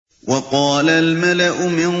وقال الملأ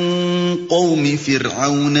من قوم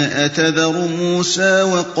فرعون أتذر موسى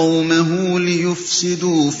وقومه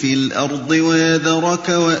ليفسدوا في الأرض ويذرك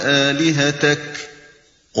وآلهتك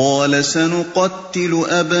قال سنقتل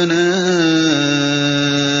أبناءهم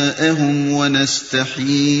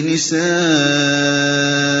ونستحيي نساءهم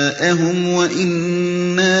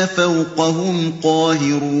وإنا فوقهم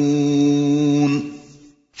قاهرون۔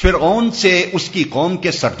 فرعون سے اس کی قوم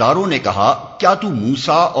کے سرداروں نے کہا، کیا تو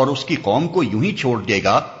موسیٰ اور اس کی قوم کو یوں ہی چھوڑ دے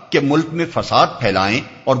گا کہ ملک میں فساد پھیلائیں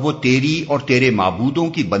اور وہ تیری اور تیرے معبودوں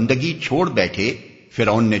کی بندگی چھوڑ بیٹھے؟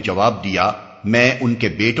 فرعون نے جواب دیا، میں ان کے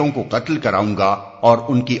بیٹوں کو قتل کراؤں گا اور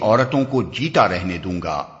ان کی عورتوں کو جیتا رہنے دوں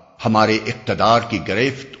گا، ہمارے اقتدار کی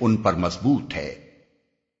گرفت ان پر مضبوط ہے،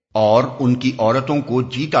 اور ان کی عورتوں کو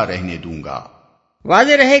جیتا رہنے دوں گا۔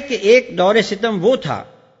 واضح رہے کہ ایک دور ستم وہ تھا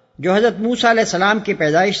جو حضرت موسیٰ علیہ السلام کی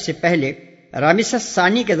پیدائش سے پہلے رامسس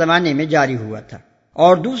ثانی کے زمانے میں جاری ہوا تھا،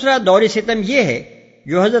 اور دوسرا دور ستم یہ ہے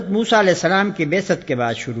جو حضرت موسیٰ علیہ السلام کی بعثت کے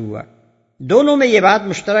بعد شروع ہوا۔ دونوں میں یہ بات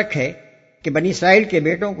مشترک ہے کہ بنی اسرائیل کے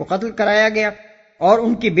بیٹوں کو قتل کرایا گیا اور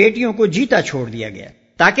ان کی بیٹیوں کو جیتا چھوڑ دیا گیا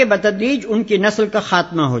تاکہ بتدریج ان کی نسل کا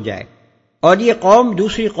خاتمہ ہو جائے اور یہ قوم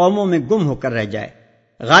دوسری قوموں میں گم ہو کر رہ جائے۔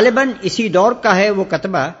 غالباً اسی دور کا ہے وہ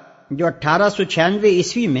کتبہ جو 1896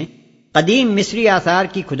 عیسوی میں قدیم مصری آثار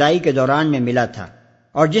کی کھدائی کے دوران میں ملا تھا،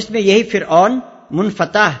 اور جس میں یہی فرعون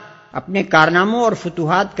منفتح اپنے کارناموں اور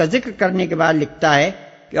فتوحات کا ذکر کرنے کے بعد لکھتا ہے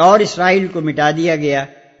کہ اور اسرائیل کو مٹا دیا گیا،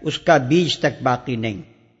 اس کا بیج تک باقی نہیں۔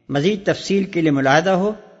 مزید تفصیل کے لیے ملاحظہ ہو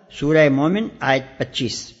سورہ مومن آیت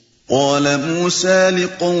 25۔ قال موسى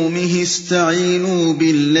لقومه استعينوا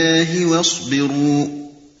بالله واصبروا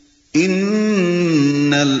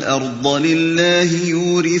ان الارض لله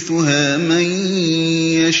يورثها من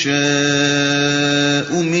يشاء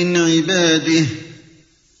من عباده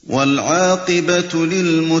والعاقبة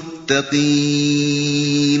للمتقين۔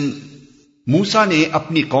 موسیٰ نے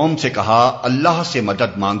اپنی قوم سے کہا، اللہ سے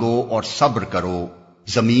مدد مانگو اور صبر کرو،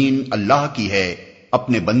 زمین اللہ کی ہے،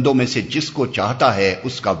 اپنے بندوں میں سے جس کو چاہتا ہے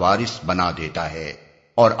اس کا وارث بنا دیتا ہے،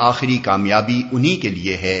 اور آخری کامیابی انہی کے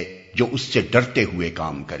لیے ہے جو اس سے ڈرتے ہوئے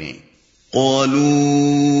کام کریں۔ قالوا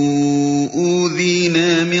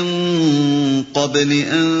اوذینا من قبل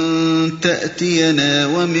ان تأتینا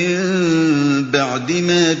ومن بعد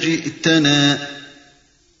ما جئتنا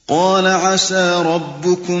قال عسى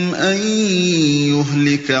ربكم ان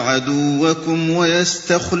يهلك عدوكم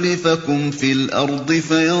ويستخلفكم في الارض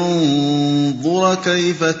فينظر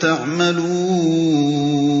كيف تعملون۔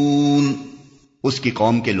 اس کی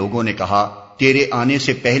قوم کے لوگوں نے کہا، تیرے آنے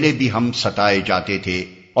سے پہلے بھی ہم ستائے جاتے تھے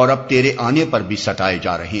اور اب تیرے آنے پر بھی ستائے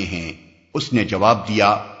جا رہے ہیں۔ اس نے جواب دیا،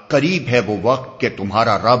 قریب ہے وہ وقت کہ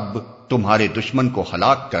تمہارا رب تمہارے دشمن کو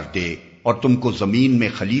ہلاک کر دے اور تم کو زمین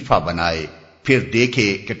میں خلیفہ بنائے، پھر دیکھے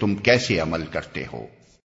کہ تم کیسے عمل کرتے ہو۔